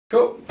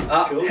Cool.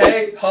 Cool.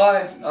 Hey,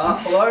 hi,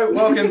 hello,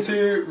 welcome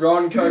to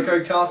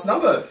RONNCOCO cast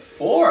number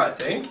 4, I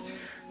think.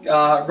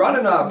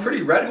 Running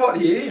pretty red hot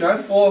here, you know,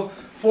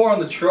 four on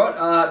the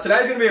trot.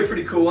 Today's going to be a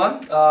pretty cool one.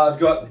 I've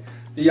got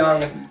the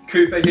young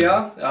Cooper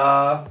here.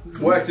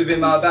 Worked with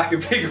him back in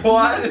Big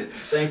White.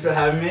 Thanks for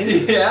having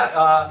me.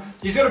 Yeah,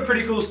 he's got a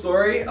pretty cool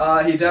story.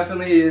 He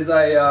definitely is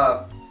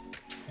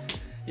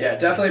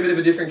definitely a bit of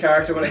a different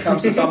character when it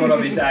comes to someone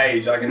of his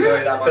age, I can tell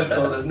you that much.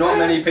 So there's not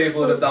many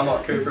people that have done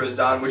what Cooper has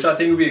done, which I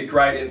think would be a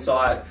great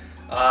insight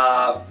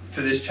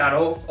for this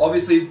channel.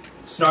 Obviously,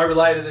 snow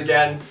related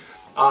again,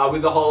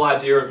 with the whole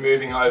idea of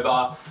moving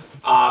over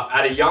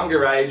at a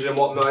younger age than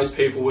what most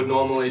people would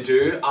normally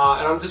do. And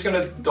I'm just going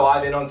to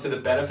dive in onto the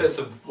benefits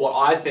of what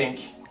I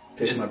think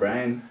Pick my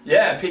brain.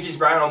 Yeah, pick his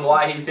brain on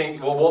why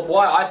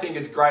why I think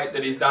it's great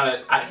that he's done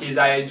it at his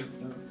age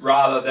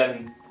rather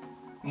than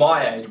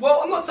my age.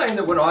 Well, I'm not saying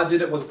that when I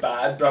did it was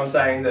bad, but I'm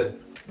saying that...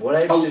 What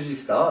age did you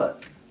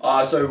start?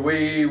 So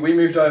we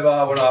moved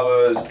over when I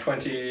was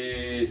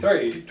 23. So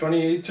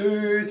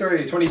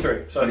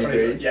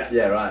 23, yeah.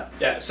 Yeah, right.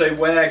 Yeah, so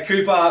where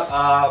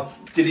Cooper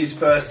did his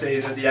first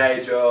season at the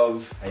age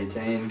of...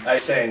 18.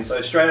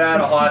 So straight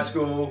out of high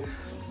school,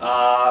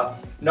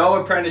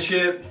 no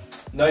apprenticeship,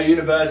 no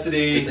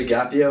university. Just a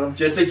gap year.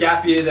 Just a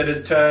gap year that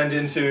has turned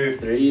into...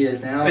 3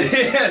 years now.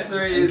 Yeah,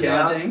 3 years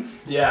counting. now.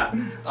 Yeah.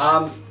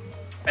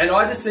 And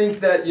I just think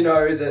that, you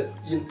know,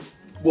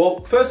 well,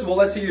 first of all,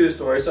 let's hear your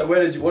story. So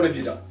what have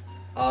you done?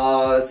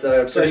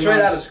 So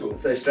straight out of school.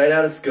 So straight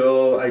out of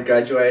school, I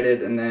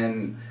graduated and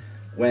then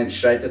went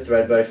straight to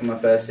Threadbow for my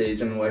first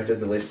season and worked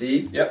as a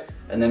lifty. Yep.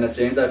 And then as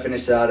soon as I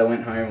finished that, I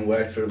went home and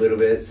worked for a little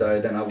bit.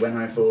 So then I went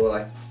home for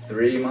like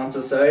 3 months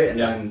or so, and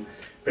then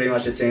pretty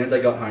much as soon as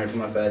I got home from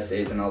my first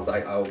season, I was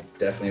like, I'll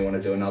definitely want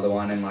to do another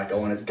one, and like I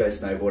wanted to go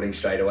snowboarding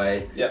straight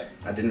away. Yeah.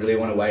 I didn't really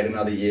want to wait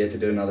another year to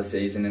do another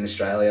season in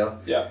Australia.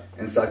 Yeah.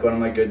 And it's like one of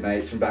my good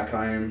mates from back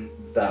home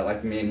that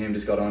like me and him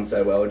just got on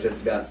so well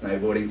just about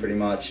snowboarding pretty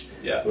much.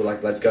 Yeah. We were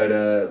like, let's go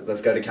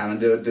to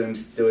Canada,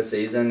 do a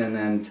season, and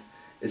then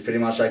it's pretty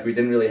much like we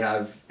didn't really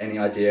have any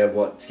idea of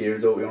what ski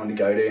resort we wanted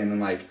to go to, and then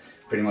like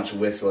pretty much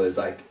Whistler is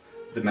like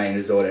the main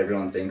resort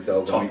everyone thinks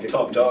of.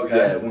 Top dog,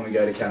 yeah, when we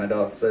go to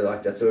Canada. So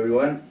like that's where we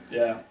went.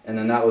 Yeah. And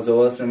then that was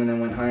awesome, and then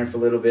went home for a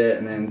little bit,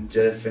 and then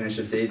just finished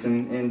the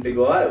season in Big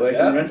White working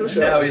in a rental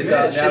shop. Now he's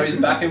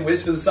back in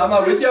Whist for the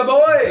summer with your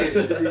boy.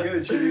 Should be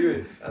good, should be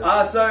good.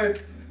 So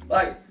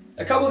like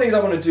a couple of things I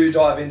want to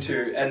dive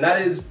into, and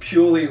that is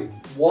purely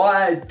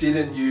why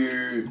didn't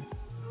you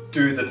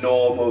do the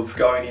norm of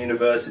going to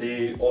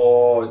university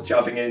or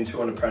jumping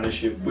into an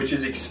apprenticeship, which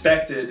is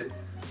expected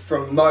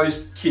from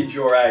most kids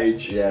your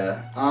age?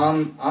 Yeah,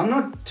 I'm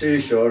not too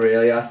sure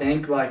really. I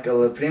think like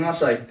pretty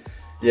much like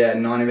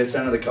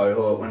 90% of the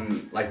cohort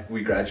when like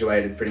we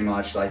graduated pretty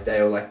much like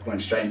they all like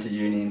went straight into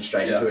uni and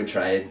straight into a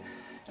trade.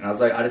 And I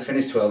was like, I just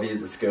finished 12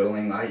 years of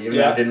schooling. Like even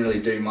though I didn't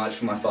really do much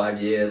for my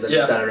 5 years, I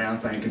just sat around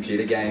playing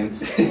computer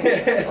games.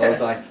 I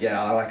was like,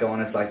 I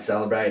want to like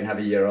celebrate and have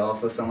a year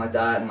off or something like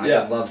that. And like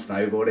I love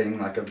snowboarding.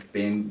 Like I've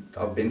been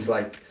to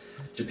like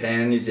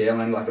Japan, New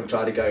Zealand, like I've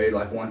tried to go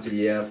like once a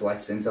year for like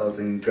since I was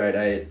in grade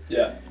 8.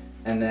 Yeah.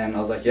 And then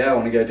I was like, I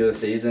want to go do a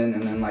season,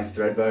 and then like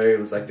Threadbow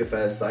was like the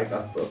first, like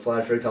I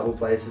applied for a couple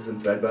places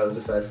and Threadbow was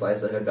the first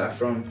place I heard back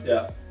from.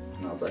 Yeah.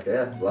 And I was like,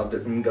 loved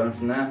it from going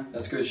from there.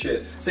 That's good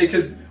shit. See,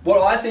 because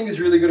what I think is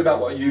really good about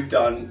what you've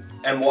done,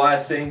 and why I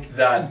think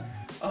that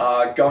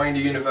going to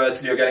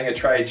university or getting a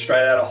trade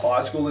straight out of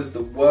high school is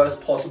the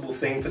worst possible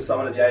thing for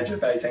someone at the age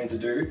of 18 to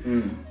do.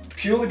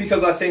 Purely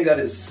because I think that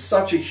is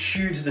such a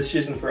huge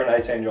decision for an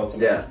 18-year-old to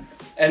make. Yeah.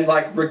 And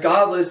like,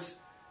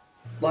 regardless,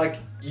 like,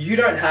 you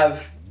don't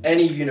have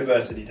any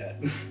university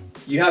debt.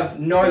 You have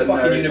no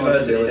fucking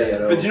university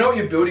debt. But do you know what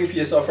you're building for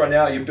yourself right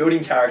now? You're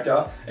building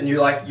character, and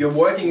you're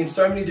working in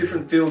so many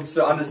different fields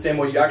to understand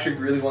what you actually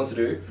really want to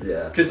do.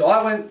 Yeah. Because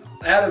I went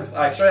out of,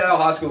 like, straight out of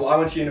high school, I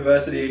went to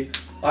university.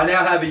 I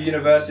now have a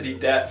university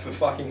debt for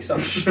fucking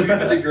some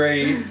stupid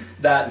degree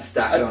that...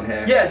 Stacked on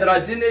here. Yeah, that I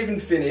didn't even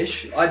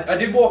finish. I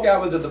did walk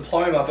out with a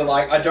diploma, but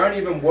like, I don't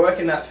even work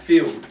in that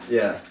field.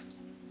 Yeah.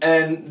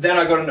 And then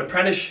I got an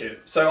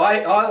apprenticeship. So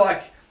I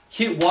like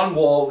hit one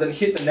wall, then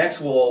hit the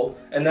next wall,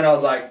 and then I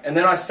was like, and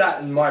then I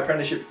sat in my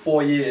apprenticeship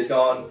 4 years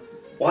going,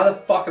 why the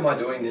fuck am I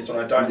doing this when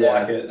I don't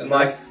like it? And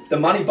like, the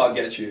money bug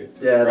gets you.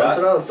 Yeah, right? That's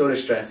what I was sort of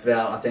stressed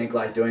about. I think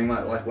like doing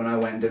my, like when I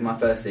went and did my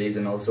first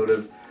season, I was sort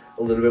of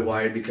a little bit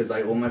worried because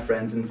like all my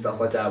friends and stuff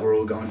like that were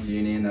all going to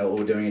uni and they were all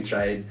doing a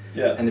trade.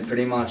 Yeah. And then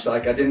pretty much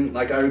like I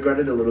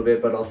regretted it a little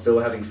bit, but I was still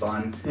having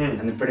fun. And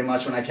then pretty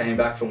much when I came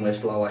back from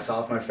Whistler, like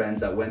half my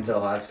friends that went to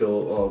high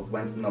school or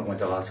went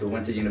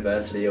to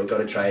university or got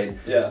a trade,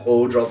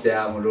 all dropped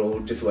out and were all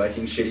just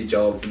working shitty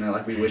jobs, and they're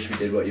like, we wish we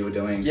did what you were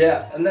doing.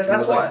 Yeah, and then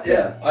that's why,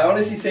 I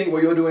honestly think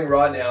what you're doing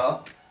right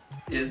now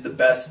is the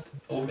best.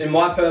 In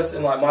my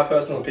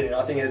personal opinion,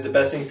 I think it is the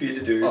best thing for you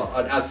to do. Oh,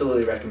 I'd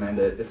absolutely recommend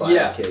it if I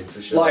had kids,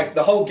 for sure. Like,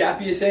 the whole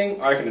gap year thing,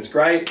 I reckon it's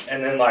great.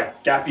 And then,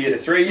 like, gap year to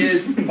 3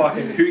 years,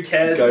 fucking who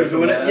cares for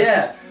doing it?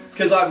 Yeah.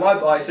 Because,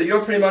 so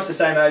you're pretty much the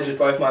same age as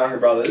both my younger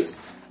brothers.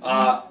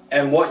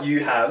 And what you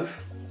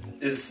have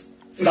is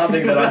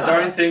something that I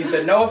don't think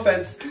that, no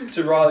offense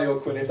to Riley or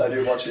Quinn if they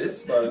do watch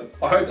this, but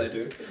I hope they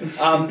do.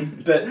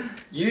 But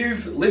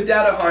you've lived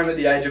out at home at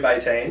the age of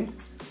 18.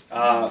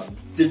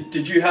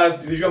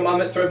 Was your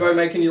mum at Thredbo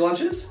making you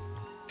lunches?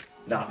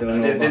 No,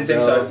 didn't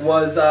think so.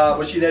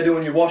 Was she there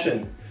doing your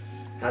washing?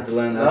 Had to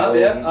learn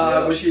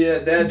that. Was she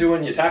there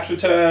doing your tax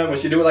return?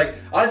 Was she doing like?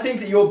 I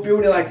think that you're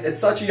building like at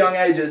such a young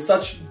age. It's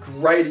such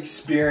great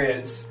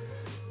experience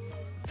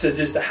to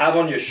just have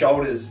on your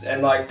shoulders,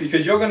 and like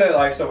because you're gonna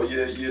like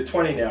you're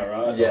 20 now,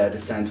 right? Yeah,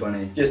 just turned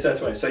 20. Just turned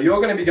 20. So you're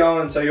gonna be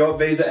going. So your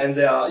visa ends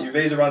out. Your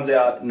visa runs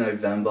out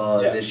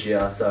November this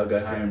year. So I'll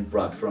go home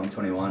right before I'm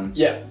 21.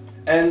 Yeah.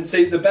 And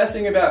see, the best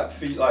thing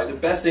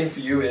for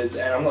you is,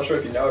 and I'm not sure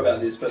if you know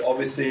about this, but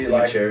obviously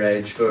like mature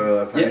age for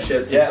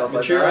apprenticeships and stuff like that.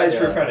 Mature age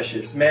for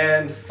apprenticeships.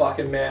 Man,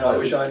 I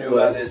wish I knew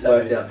about this.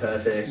 Worked out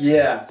perfect.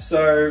 Yeah.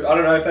 So I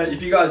don't know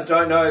if you guys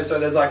don't know. So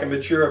there's like a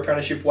mature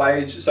apprenticeship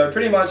wage. So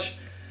pretty much,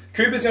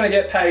 Cooper's going to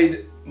get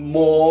paid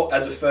more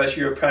as a first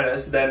year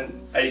apprentice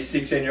than a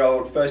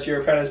 16-year-old first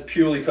year apprentice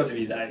purely because of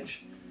his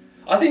age.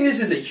 I think this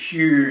is a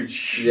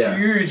huge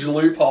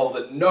loophole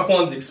that no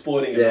one's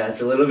exploiting. Yeah, it's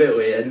a little bit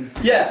weird.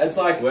 Yeah, it's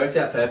like works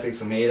out perfect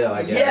for me though,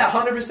 I guess. Yeah,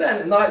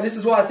 100%. And like this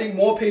is why I think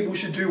more people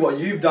should do what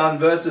you've done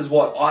versus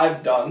what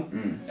I've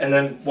done, and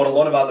then what a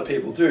lot of other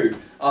people do.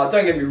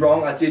 Don't get me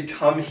wrong, I did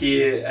come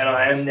here, and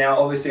I am now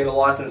obviously a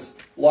licensed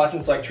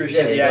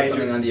electrician at the age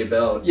something under your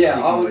belt. Yeah,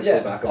 I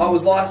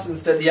was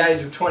licensed at the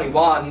age of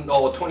 21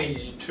 or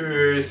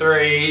 22,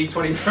 23.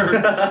 23.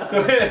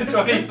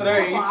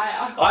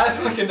 I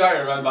fucking don't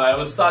remember. It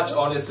was such,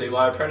 honestly,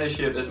 my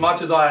apprenticeship. As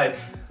much as I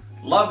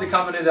love the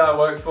company that I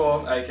work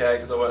for, aka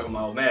because I work with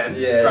my old man,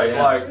 great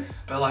bloke.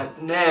 But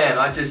like, man,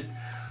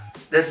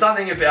 there's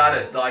something about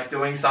it, like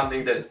doing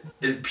something that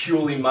is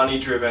purely money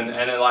driven,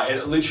 and it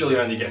literally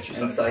only gets you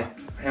something. It's like,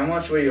 how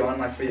much were you on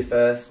like for your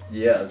first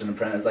year as an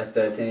apprentice? Like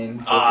 13,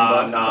 14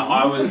 bucks? No,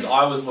 I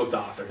was looked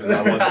after because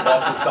I was the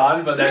boss's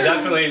son. But there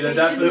definitely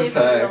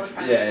perks.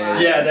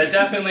 There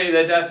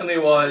definitely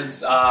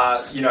was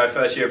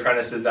first year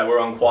apprentices that were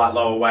on quite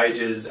lower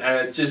wages,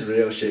 and it's just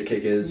real shit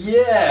kickers.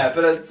 Yeah,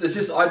 but it's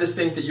just I just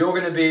think that you're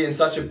going to be in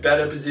such a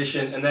better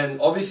position, and then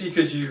obviously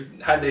because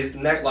you've had these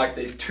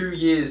 2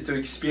 years to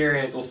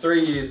experience or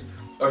 3 years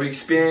of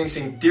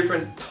experiencing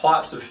different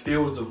types of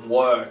fields of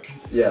work.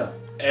 Yeah.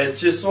 It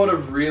just sort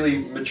of really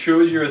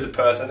matures you as a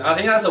person. I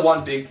think that's the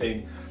one big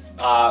thing.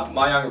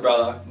 My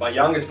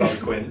youngest brother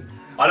Quinn.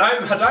 I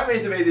don't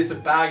mean to be this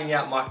bagging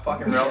out my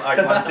fucking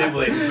my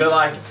siblings, but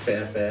like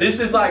fair. This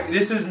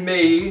is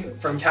me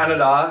from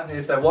Canada, and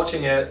if they're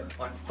watching it,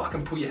 like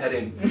fucking put your head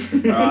in,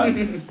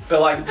 alright?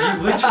 But like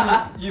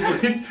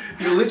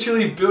you're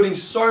literally building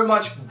so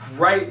much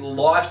great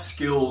life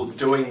skills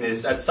doing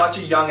this at such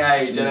a young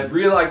age, and it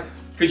really like.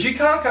 Because you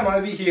can't come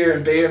over here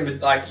and be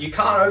you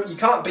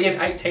can't be an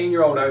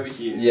 18-year-old over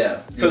here.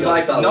 Yeah. Because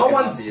like no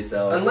one's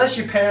unless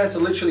your parents are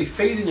literally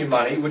feeding you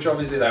money, which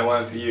obviously they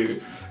won't for you.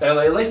 They're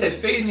like, at least they're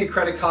feeding you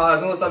credit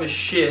cards and all this other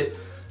shit.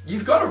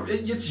 You've got to.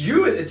 It's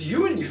you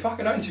and you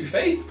fucking own 2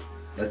 feet.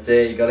 That's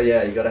it. You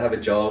gotta have a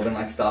job and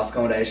like staff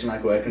accommodation,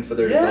 like working for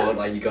the resort.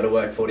 Like you gotta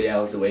work 40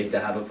 hours a week to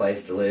have a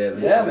place to live.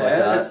 And stuff man.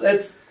 Like that.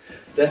 It's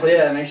definitely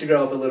it makes you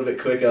grow up a little bit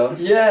quicker.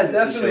 Yeah,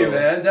 definitely,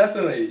 man.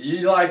 Definitely.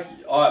 You like.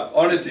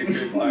 Honestly,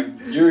 like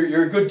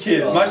you're a good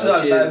kid.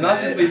 As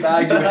much as we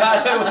bagged you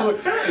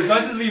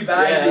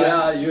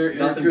out, you're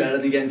nothing better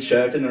than getting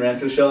chirped in the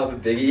rental shop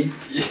with Biggie.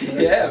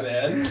 Yeah,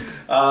 man.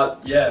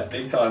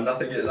 Big time.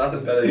 Nothing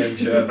better than getting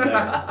chirped.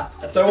 Man.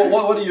 So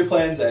what are your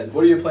plans then?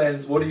 What are your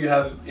plans? What do you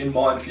have in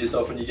mind for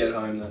yourself when you get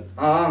home then?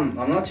 I'm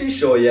not too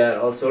sure yet.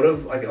 I was sort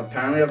of like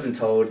apparently I've been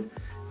told.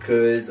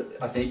 Because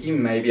I think you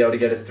may be able to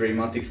get a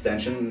 3-month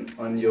extension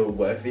on your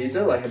work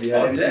visa. Like, have you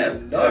heard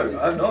anything? Damn, no,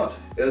 I've not.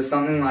 It was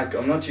something like,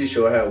 I'm not too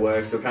sure how it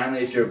works. So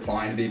apparently if you're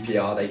applying to be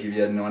PR, they give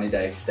you a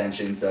 90-day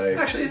extension, so...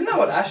 Actually, isn't that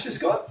what Ash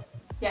just got?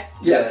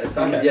 Yeah, it's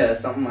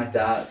something like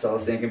that. So I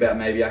was thinking about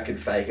maybe I could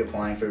fake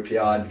applying for a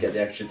PR and get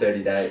the extra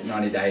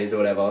 90 days or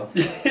whatever.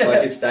 So I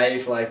could stay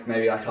for like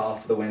maybe like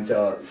half of the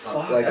winter.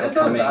 That's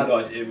not a bad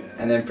idea, man.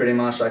 And then pretty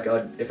much like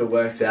if it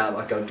works out,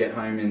 like I'd get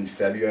home in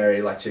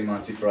February, like 2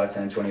 months before I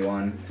turn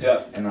 21.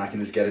 Yeah. And I can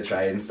just get a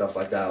trade and stuff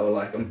like that. Or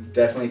like I'm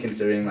definitely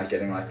considering like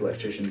getting like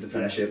electrician's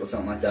apprenticeship or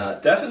something like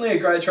that. Definitely a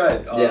great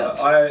trade.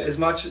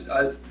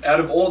 Out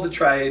of all the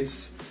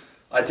trades,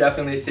 I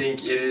definitely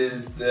think it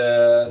is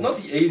not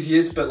the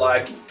easiest, but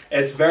like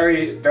it's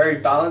very, very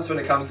balanced when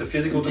it comes to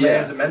physical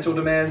demands and mental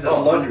demands.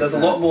 There's a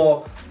lot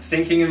more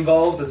thinking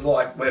involved. There's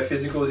like where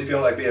physical is if you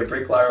want to like be a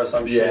bricklayer or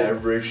some shit. Yeah,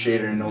 roof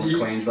sheeter in North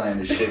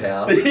Queensland is shit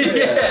house.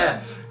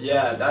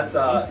 That's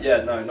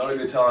no, not a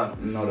good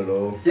time. Not at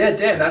all. Yeah,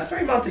 damn, that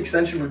 3-month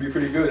extension would be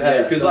pretty good,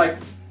 hey? Because like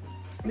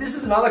this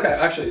is another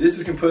actually this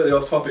is completely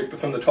off topic, but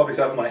from the topics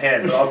out of my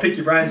hand, but I'll pick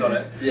your brains on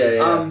it.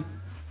 Yeah.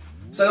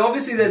 So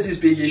obviously there's this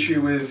big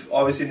issue with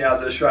obviously now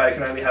that Australia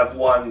can only have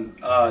one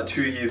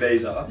 2-year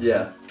visa.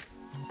 Yeah.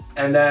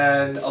 And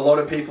then a lot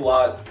of people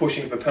are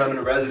pushing for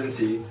permanent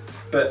residency.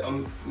 But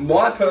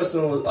my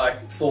personal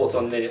like thoughts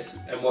on this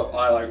and what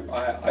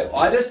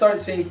I just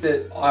don't think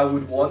that I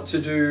would want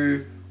to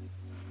do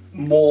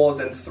more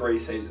than 3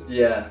 seasons.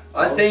 Yeah.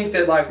 I think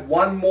that like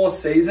one more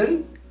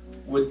season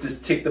would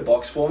just tick the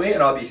box for me,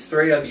 and I'd be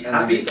 3, I'd be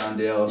happy. Done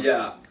deal.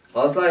 Yeah.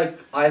 I was like,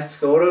 I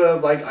sort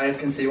of like, I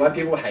can see why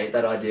people hate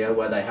that idea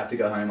where they have to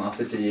go home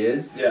after 2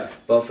 years. Yeah.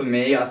 But for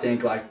me, I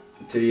think like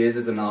 2 years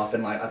is enough,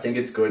 and like I think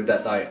it's good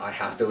that like I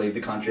have to leave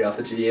the country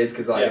after 2 years,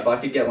 because like if I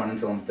could get one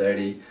until I'm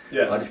 30,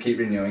 I'll just keep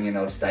renewing and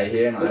I'll stay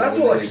here. And well, that's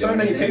what like so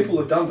many people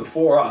have done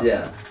before us.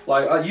 Yeah.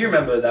 Like you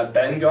remember that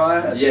Ben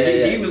guy?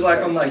 He was like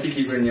on like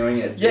keep renewing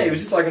it. Yeah, he was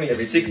just like on his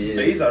 6th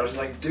visa. I was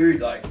like, dude,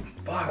 like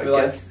fuck.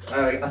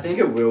 I think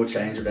it will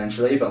change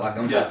eventually, but like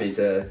I'm happy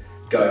to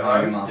go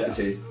home after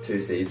two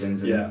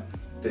seasons and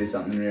do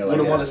something real.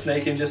 Wouldn't want to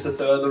sneak in just a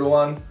 3rd little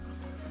one.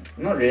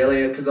 Not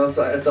really, because I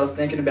was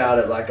thinking about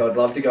it. Like, I'd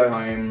love to go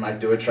home, like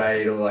do a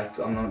trade, or like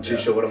I'm not too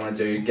sure what I want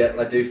to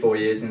do. Do 4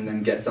 years and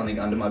then get something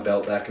under my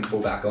belt that I can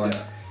fall back on.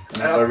 Yeah. And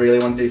if I really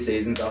want to do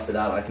seasons after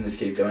that, I can just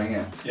keep doing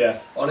it. Yeah,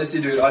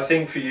 honestly, dude, I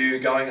think for you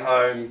going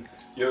home,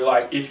 you're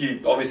like, if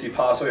you obviously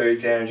pass all your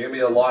exams, you're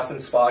gonna be a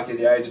licensed sparky at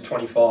the age of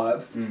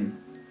 25,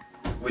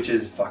 which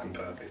is fucking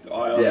perfect.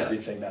 I honestly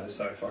think that is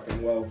so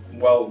fucking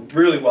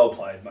really well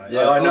played, mate.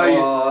 Yeah. I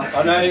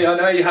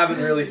know you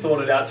haven't really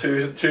thought it out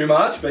too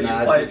much, but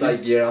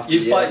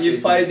you've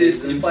played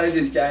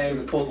this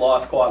game called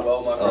life quite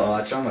well, my friend. Oh,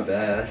 I try my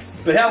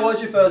best. But how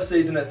was your first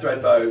season at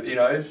Threadbow? You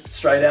know,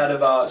 straight out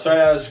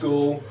of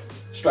school,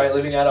 straight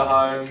living out of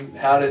home.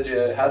 How did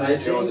you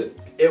deal with it?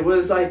 It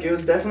was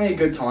definitely a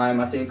good time.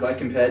 I think like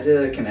compared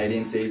to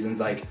Canadian seasons,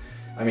 like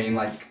I mean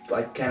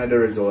like Canada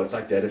resorts,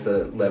 like they're just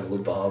a level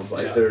above.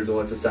 Like the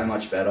resorts are so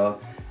much better,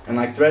 and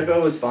like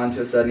Threadbow was fun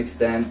to a certain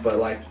extent, but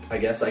like I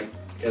guess like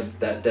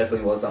that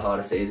definitely was a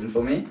harder season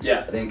for me. Yeah.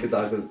 I think because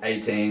I was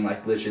 18,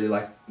 like literally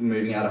like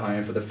moving out of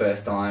home for the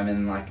first time,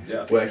 and like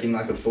working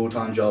like a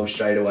full-time job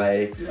straight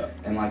away,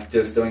 and like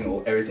just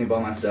doing everything by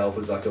myself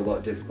was like a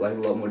lot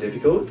more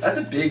difficult. That's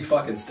a big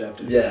fucking step,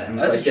 dude. Yeah, and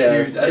that's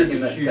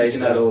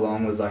taking that all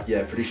on was like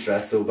pretty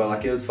stressful, but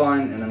like it was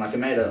fun, and then like I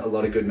made a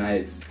lot of good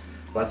mates.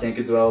 But I think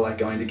as well, like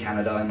going to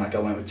Canada, and like I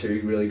went with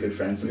 2 really good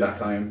friends from back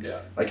home.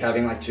 Yeah. Like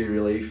having like 2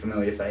 really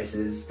familiar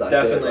faces, like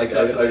definitely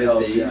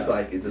overseas, helps,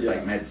 like is just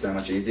like made it so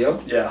much easier.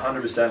 Yeah,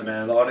 100%,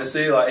 man.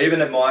 Honestly, like even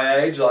at my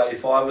age, like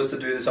if I was to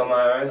do this on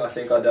my own, I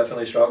think I'd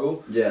definitely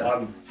struggle. Yeah.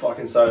 I'm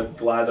fucking so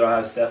glad that I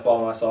have Steph by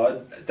my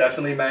side. It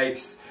definitely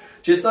makes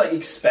just like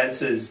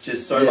expenses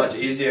just so much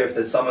easier if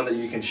there's someone that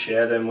you can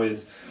share them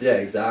with. Yeah,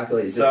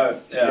 exactly.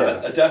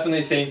 I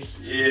definitely think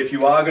if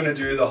you are going to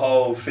do the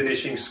whole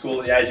finishing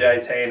school at the age of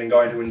 18 and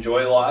going to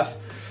enjoy life,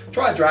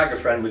 try and drag a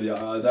friend with you.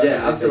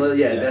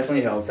 Absolutely. It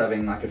definitely helps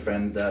having like a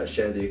friend that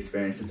share the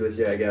experiences with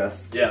you, I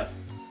guess. Yeah.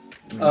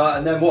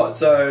 And then what?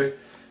 So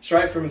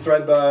straight from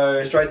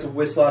Threadbow, straight to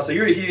Whistler. So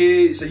you were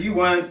here. So you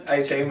weren't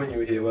 18 when you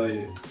were here, were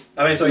you?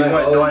 I mean, so you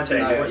weren't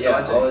 19.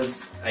 I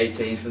was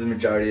 18 for the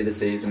majority of the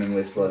season in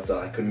Whistler, so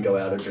I couldn't go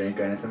out or drink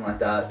or anything like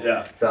that.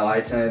 Yeah. So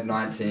I turned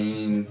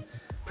 19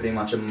 pretty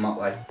much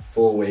like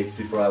 4 weeks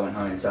before I went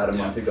home, so I had a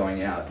month of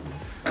going out,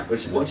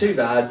 which isn't too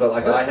bad, but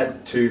like I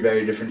had 2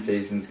 very different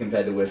seasons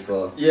compared to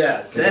Whistler.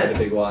 Yeah, compared to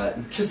Big White.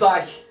 Because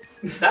like,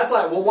 that's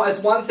like, well, it's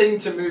one thing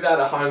to move out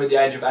of home at the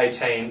age of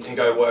 18 and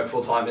go work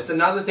full time. It's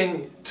another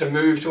thing to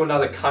move to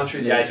another country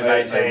at the age of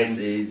 18.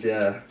 Overseas,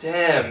 yeah.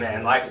 Damn,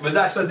 man. Like, was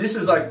that so? This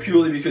is like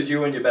purely because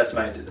you and your best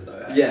mate did it,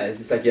 though. Hey? Yeah, it's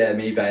just like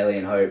me, Bailey,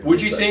 and Hope.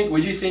 Would you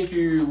think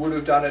you would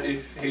have done it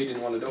if he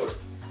didn't want to do it?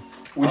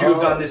 Would you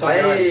have done this on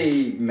your own?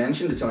 I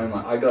mentioned it to him,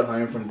 like, I got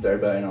home from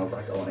Threadbow and I was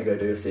like, I want to go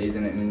do a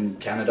season in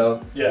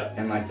Canada. Yeah.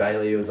 And like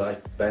Bailey and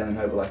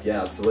Hope were like,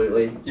 yeah,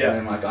 absolutely. Yeah. And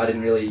then like I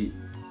didn't really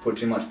put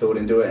too much thought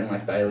into it, and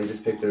like Bailey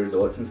just picked the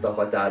resorts and stuff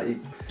like that.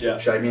 He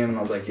showed me him and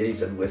I was like, yeah, he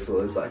said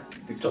Whistler is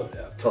like the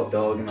top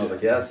dog, and I was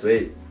like, yeah,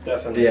 sweet.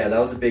 Definitely. But yeah, that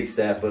was a big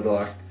step, but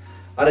like,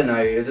 I don't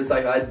know, it was just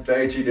like, I had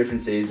 2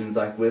 different seasons.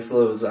 Like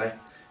Whistler was like,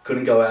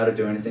 couldn't go out or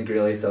do anything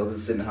really, so I was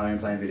just sitting at home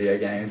playing video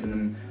games, and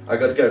then I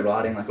got to go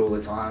riding like all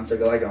the time, so I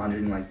got like 100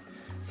 and like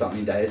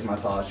something days in my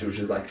past, which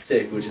was like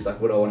sick, which is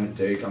like what I wanted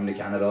to do, come to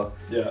Canada.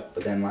 Yeah.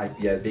 But then like,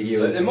 Big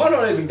U was... it might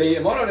not even be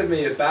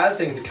a bad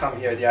thing to come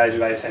here at the age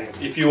of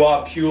 18 if you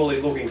are purely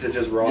looking to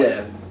just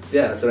ride.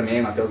 Yeah, that's what I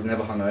mean. Like I was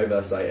never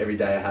hungover, so like, every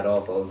day I had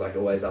off, I was like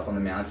always up on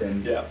the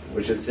mountain. Yeah.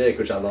 Which is sick,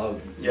 which I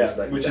love. Yeah.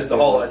 Which is the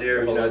whole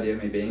idea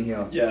of me being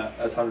here. Yeah,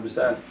 that's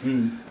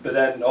 100%. But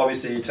then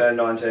obviously you turned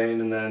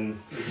 19, and then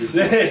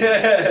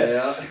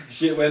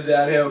shit went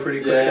downhill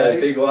pretty quick. Yeah,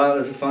 Big White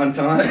was a fun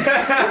time.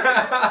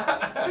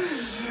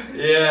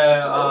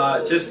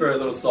 Just for a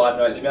little side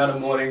note, the amount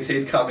of mornings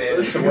he'd come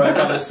in to work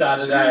on a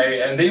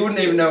Saturday and he wouldn't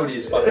even know what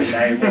his fucking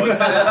name was.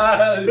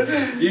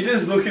 You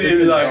just look at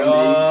him and like,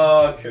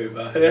 oh,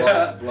 Cooper.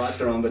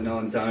 Lights are on but no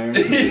one's home.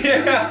 Big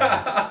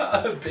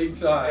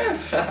time.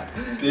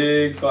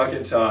 Big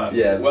fucking time.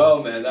 Yeah.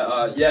 Well, man,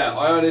 I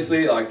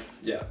honestly, I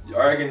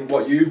reckon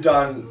what you've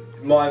done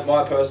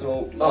my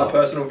personal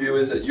view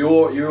is that you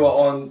are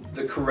on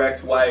the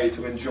correct way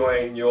to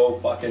enjoying your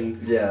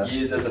fucking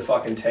years as a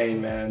fucking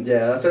teen, man.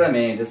 Yeah, that's what I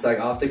mean. Just like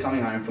after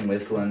coming home from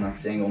Whistling, like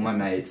seeing all my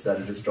mates that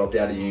had just dropped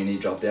out of uni,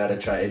 dropped out of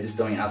trade, just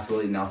doing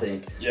absolutely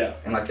nothing. Yeah.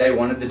 And like they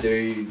wanted to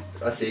do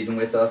a season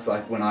with us,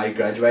 like when I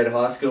graduated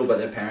high school, but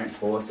their parents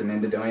forced them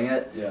into doing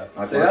it. Yeah.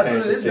 Like See, my that's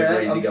parents what it are is, super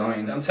man.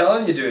 easygoing. I'm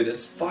telling you, dude,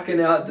 it's fucking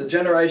out. The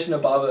generation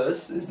above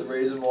us is the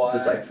reason why.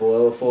 Just like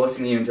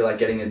forcing you into like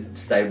getting a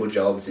stable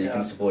job so you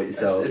can support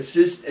yourself. It's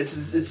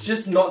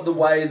just not the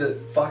way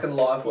that fucking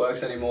life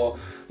works anymore.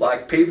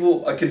 Like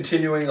people are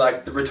continuing,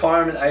 like the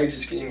retirement age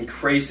is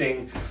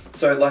increasing,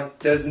 so like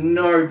there's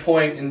no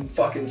point in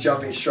fucking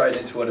jumping straight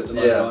into it at the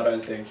moment. I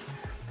don't think.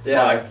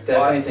 Yeah, I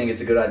definitely think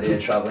it's a good idea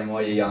traveling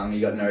while you're young.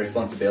 You got no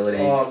responsibilities.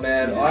 Oh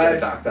man, you just got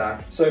a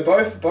backpack. So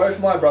both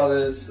my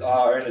brothers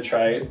are in a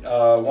trade.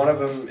 One of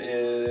them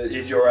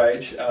is your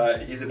age.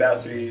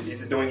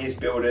 He's doing his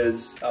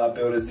builder's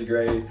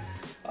degree.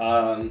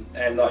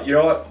 And like, you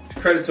know what?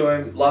 Credit to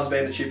him. Loves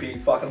being a chippy.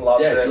 Fucking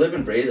loves it. Yeah, if you live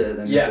and breathe it,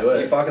 then you do it.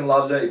 He fucking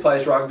loves it. He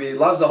plays rugby.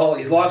 Loves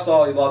his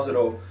lifestyle. He loves it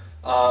all.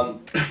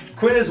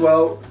 Quinn as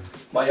well.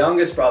 My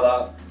youngest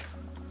brother.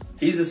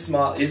 He's a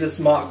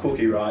smart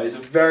cookie, right? He's a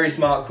very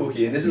smart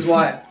cookie, and this is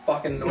why it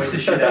fucking annoyed the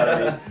shit out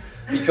of me,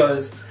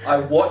 because I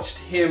watched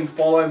him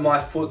follow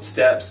my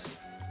footsteps,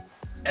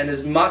 and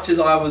as much as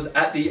I was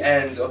at the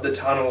end of the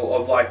tunnel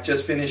of like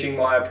just finishing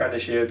my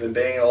apprenticeship and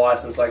being a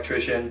licensed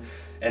electrician,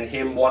 and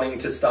him wanting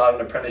to start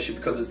an apprenticeship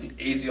because it's the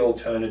easy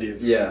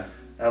alternative. Yeah.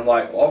 And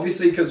like,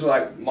 obviously, because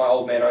like my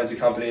old man owns a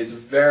company, it's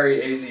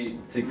very easy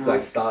to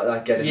like start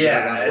like get into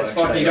it's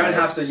fucking. You don't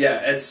have to. Yeah,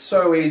 it's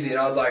so easy. And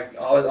I was like,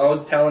 I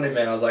was telling him,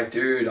 man, I was like,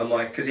 dude, I'm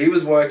like, because he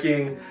was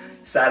working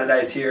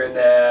Saturdays here and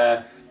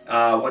there,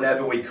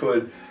 whenever we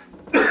could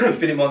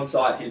fit him on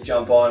site, he'd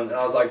jump on, and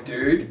I was like,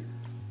 dude,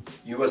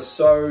 you are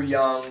so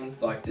young.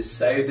 Like, just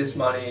save this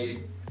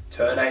money,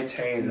 turn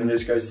 18, and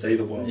just go see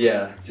the world.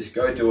 Yeah, just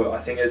go do it. I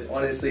think it's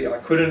honestly, I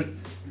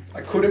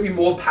couldn't be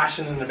more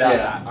passionate about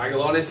that. I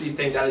honestly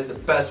think that is the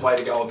best way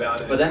to go about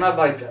it. But then I've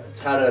like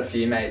had a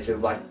few mates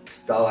who've like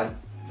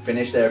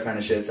finished their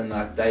apprenticeships, and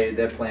like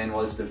their plan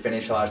was to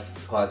finish high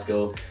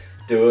school,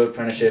 do an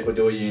apprenticeship or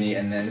do a uni,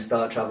 and then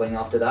start traveling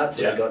after that.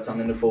 So they got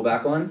something to fall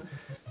back on.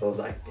 It was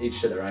like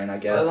each to their own, I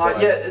guess.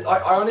 I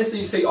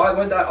honestly see. I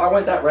went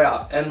that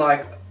route, and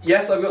like,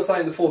 yes, I've got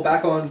something to fall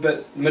back on,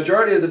 but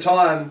majority of the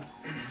time,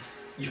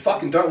 you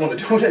fucking don't want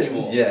to do it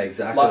anymore. Yeah,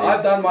 exactly. Like,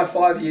 I've done my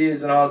 5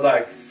 years and I was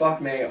like,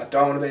 fuck me, I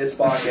don't want to be a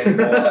Sparky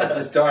anymore. I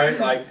just don't.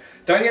 Like,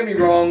 don't get me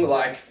wrong,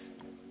 like,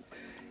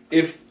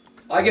 if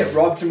I get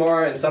robbed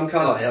tomorrow and some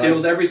cunt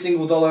steals every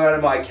single dollar out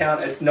of my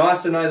account, it's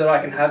nice to know that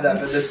I can have that,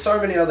 but there's so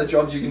many other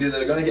jobs you can do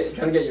that are gonna get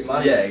you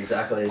money. Yeah,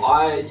 exactly. So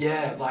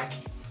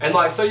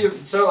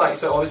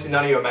obviously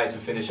none of your mates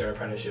have finished their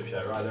apprenticeship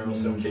yet, right? They're all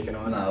still kicking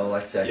on. No,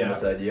 like second or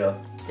third year.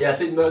 Yeah,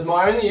 see,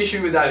 my only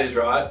issue with that is,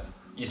 right,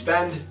 you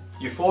spend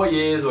your 4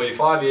 years or your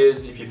 5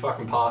 years, if you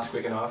fucking pass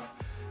quick enough,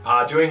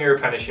 doing your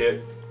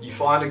apprenticeship, you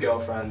find a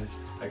girlfriend,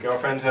 that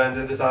girlfriend turns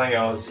into something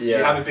else, you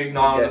have a big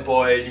night with the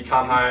boys, you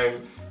come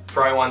home,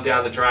 throw one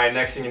down the drain,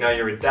 next thing you know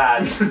you're a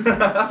dad,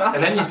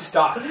 and then you're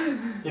stuck,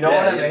 you know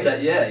what I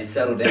mean? You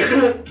settle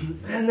down.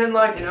 And then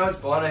like, you know, it's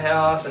buying a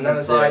house, and then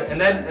it's like,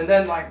 and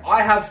then like,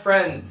 I have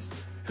friends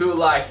who are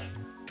like,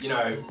 you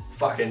know,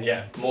 fucking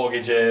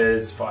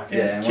mortgages,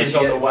 fucking kids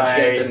on the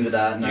way. You're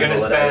gonna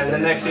spend, the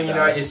next thing you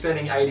know, you're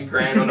spending 80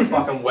 grand on a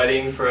fucking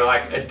wedding for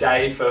like a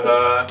day for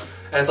her,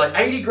 and it's like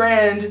 80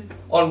 grand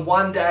on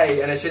one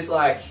day, and it's just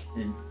like,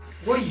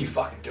 what are you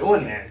fucking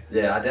doing, man?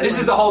 Yeah, I definitely. This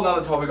is a whole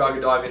nother topic I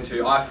could dive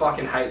into. I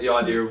fucking hate the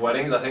idea of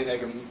weddings. I think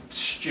they're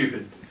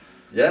stupid.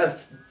 Yeah,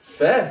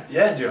 fair.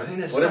 Yeah, dude, I think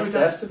they're so dumb. What is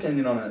Steph's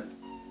opinion on it?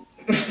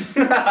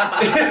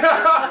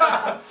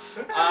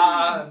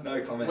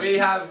 No comment.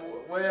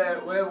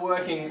 We're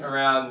working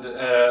around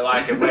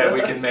like where we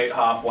can meet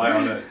halfway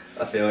on it.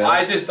 I feel it.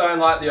 I just don't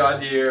like the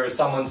idea of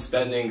someone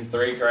spending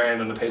 3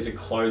 grand on a piece of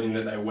clothing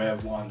that they wear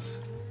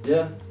once.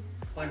 Yeah.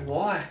 Like,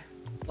 why?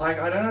 Like,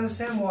 I don't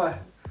understand why.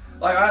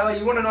 Like,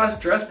 you want a nice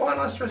dress? Buy a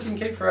nice dress you can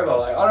keep forever.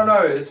 Like, I don't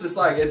know. It's just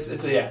like, I just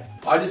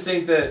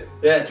think that...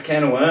 Yeah, it's a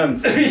can of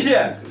worms.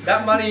 Yeah,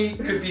 that money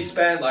could be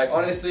spent, like,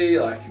 honestly,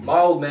 like, my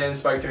old man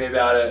spoke to me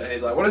about it, and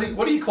he's like, what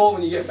do you call it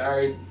when you get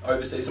married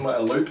overseas somewhere?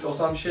 A loop or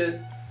some shit?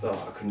 Oh,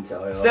 I couldn't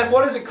tell you. Steph,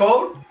 what is it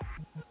called?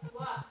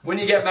 What? When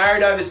you get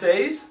married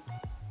overseas?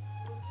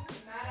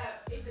 Doesn't matter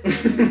if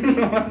it's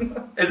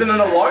Isn't it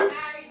an elope?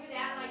 married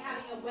without like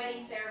having a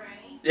wedding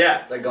ceremony. Yeah.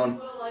 It's like going... It's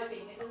called eloping.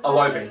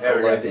 Eloping, there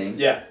we go. Eloping.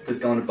 Yeah.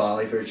 Just going to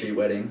Bali for a cheap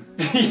wedding.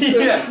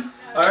 Yeah.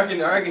 I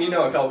reckon you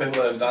know a couple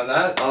people that have done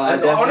that.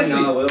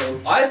 Honestly, I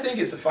will. I think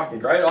it's a fucking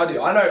great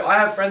idea. I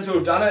have friends who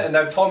have done it and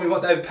they've told me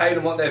what they've paid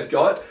and what they've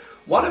got.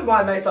 One of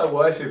my mates I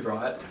worked with,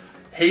 right,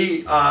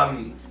 he,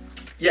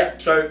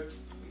 so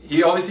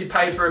he obviously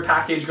paid for a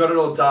package, got it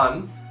all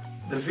done.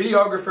 The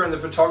videographer and the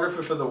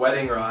photographer for the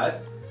wedding, right,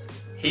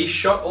 he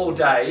shot all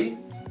day,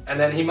 and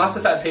then he must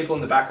have had people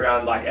in the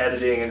background like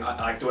editing and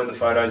like doing the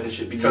photos and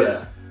shit,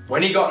 because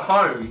when he got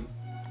home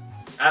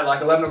at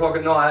like 11 o'clock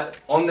at night,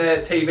 on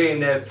their TV in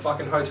their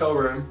fucking hotel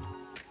room,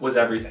 was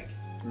everything.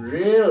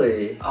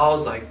 Really? I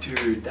was like,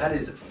 dude, that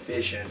is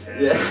efficient,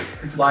 man. Yeah.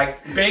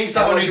 Like, being How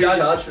someone much who do you does...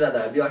 charge for that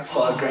though? It'd be like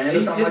 $5,000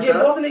 or something like that?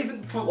 It wasn't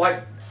even,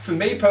 for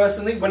me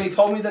personally, when he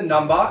told me the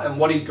number and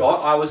what he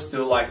got, I was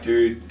still like,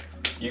 dude,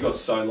 you got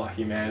so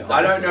lucky, man.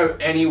 I don't know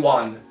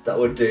anyone that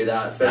would do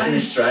that, especially in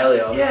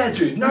Australia. Yeah,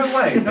 dude, no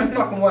way. No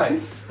fucking way.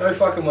 No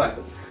fucking way.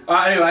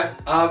 Alright, anyway,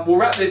 we'll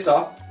wrap this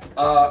up.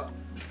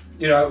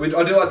 You know,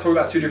 I do like to talk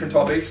about 2 different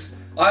topics.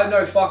 I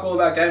know fuck all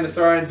about Game of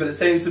Thrones, but it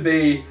seems to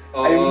be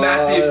a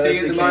massive thing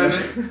at the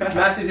moment.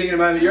 Massive thing at the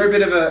moment. You're a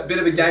bit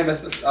of a Game of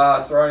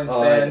Thrones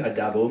fan. I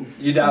dabble.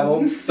 You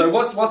dabble. So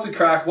what's the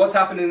crack? What's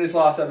happened in this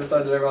last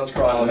episode that everyone's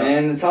crying about?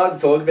 Man, it's hard to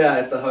talk about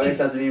if the host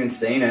hasn't even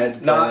seen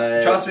it.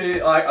 Nah, trust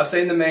me, like, I've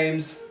seen the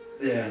memes.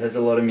 Yeah, there's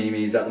a lot of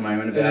memes at the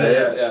moment about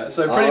it. Yeah.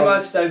 So pretty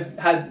much they've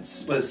had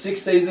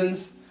 6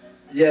 seasons.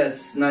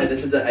 Yes, no,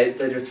 this is the 8th.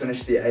 They just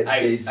finished the 8th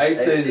season. 8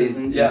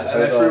 seasons. Yeah,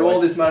 and they threw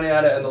all this money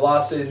at it, and the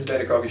last season's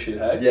been a crock of shit,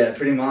 hey? Yeah,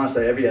 pretty much.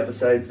 Like every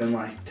episode's been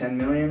like 10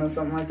 million or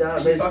something like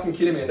that. Are you fucking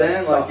kidding me?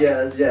 Spent, like,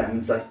 yeah, and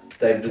it's like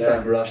they've just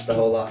like rushed the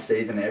whole last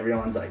season.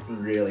 Everyone's like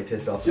really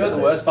pissed off. You know what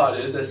the worst part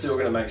is? They're still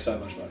gonna make so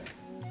much money.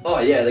 Oh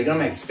yeah, they're gonna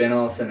make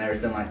spin-offs and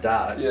everything like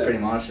that. Yeah. Pretty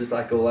much, just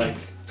like all like.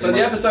 So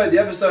the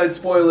episode,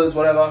 spoilers,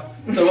 whatever.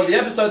 So what the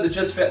episode that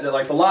just fit,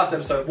 like the last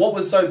episode, what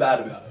was so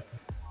bad about it?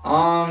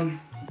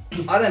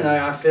 I don't know.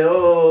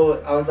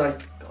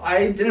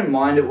 I didn't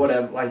mind it,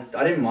 whatever. Like,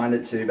 I didn't mind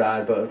it too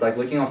bad, but it was like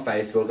looking on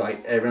Facebook,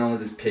 like everyone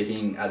was just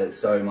picking at it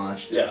so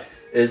much. Yeah.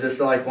 It was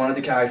just like one of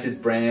the characters,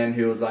 Bran,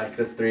 who was like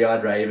the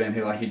 3-eyed raven,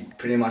 who like he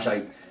pretty much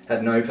like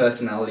had no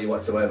personality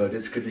whatsoever,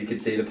 just because he could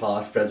see the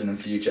past, present, and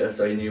future,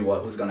 so he knew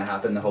what was going to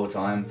happen the whole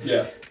time.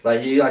 Yeah. Like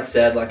he like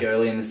said like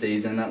early in the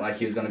season that like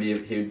he was going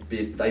to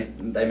be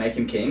they make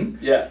him king.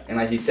 Yeah. And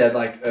like he said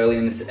like early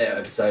in the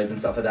episodes and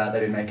stuff like that, they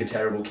would make a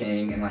terrible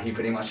king, and like he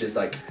pretty much just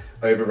like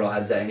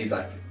overrides that, and he's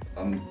like,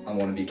 I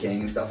want to be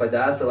king and stuff like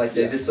that. So like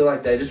they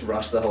just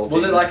rushed the whole thing.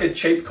 Was it like a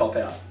cheap cop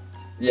out?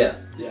 Yeah.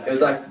 Yeah. It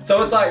was like,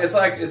 so it's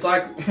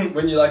like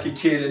when you're like a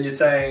kid and you're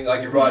saying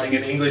like you're writing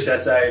an English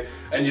essay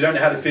and you don't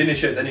know how to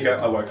finish it, then you go,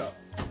 I woke up.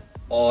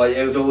 Oh,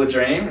 it was all a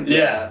dream?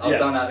 Yeah. I've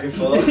done that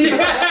before.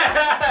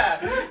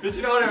 Yeah. But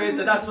you know what I mean?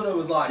 So that's what it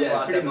was like. Yeah,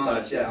 last pretty episode.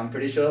 much. Yeah, I'm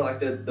pretty sure like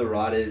the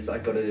writers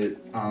like got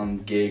a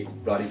gig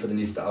writing for the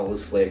new Star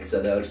Wars flick,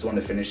 so they just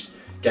wanted to finish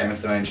Game of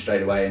Thrones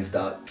straight away and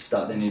start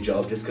their new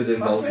job just because it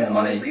involves more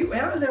money. Honestly,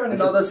 how is there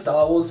another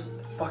Star Wars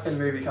fucking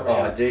movie coming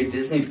out? Oh, dude,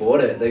 Disney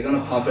bought it. They're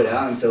gonna pump it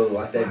out until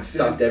like they've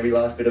sucked every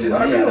last bit of money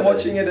out of it. I remember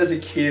watching it as a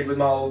kid with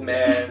my old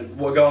man.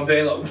 We're going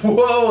being like,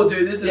 whoa,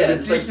 dude, this is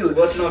ridiculous.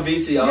 Like watching on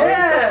VCR.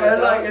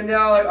 Yeah, and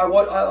now like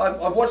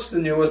I've watched the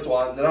newest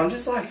ones, and I'm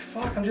just like,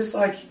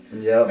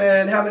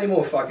 man, how many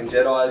more fucking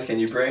Jedis can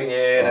you bring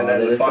in, and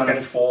then the fucking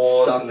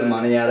Force, suck the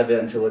money out of it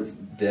until it's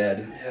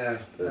dead. Yeah,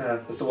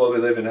 that's the world we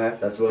live in, eh?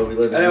 That's the world we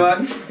live in. Anyway,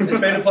 it's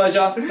been a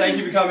pleasure. Thank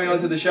you for coming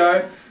onto the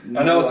show.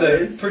 I know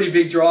it's a pretty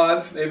big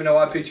drive, even though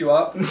I picked you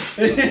up.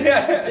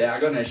 Yeah, I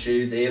got no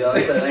shoes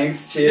either, so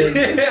thanks, cheers.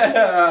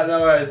 Yeah, alright,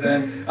 no worries,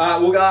 man.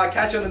 We'll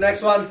catch you on the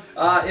next one.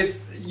 If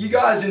you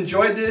guys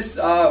enjoyed this,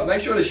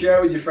 make sure to share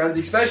it with your friends,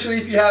 especially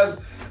if you have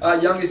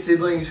younger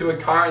siblings who are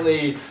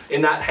currently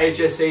in that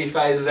HSC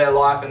phase of their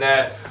life and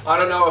they're, I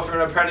don't know if you're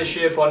in an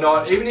apprenticeship or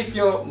not, even if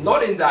you're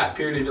not in that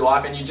period of your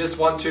life and you just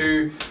want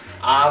to,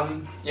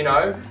 you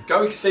know,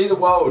 go see the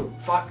world.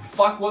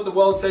 Fuck what the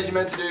world says you're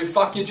meant to do.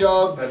 Fuck your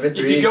job. If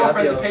your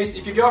girlfriend's a piece,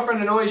 if your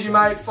girlfriend annoys you,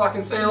 mate,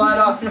 fucking see you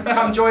later.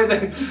 Come enjoy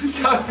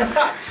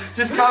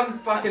just come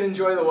fucking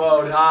enjoy the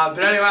world.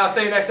 But anyway, I'll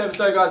see you next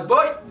episode, guys.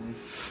 Bye.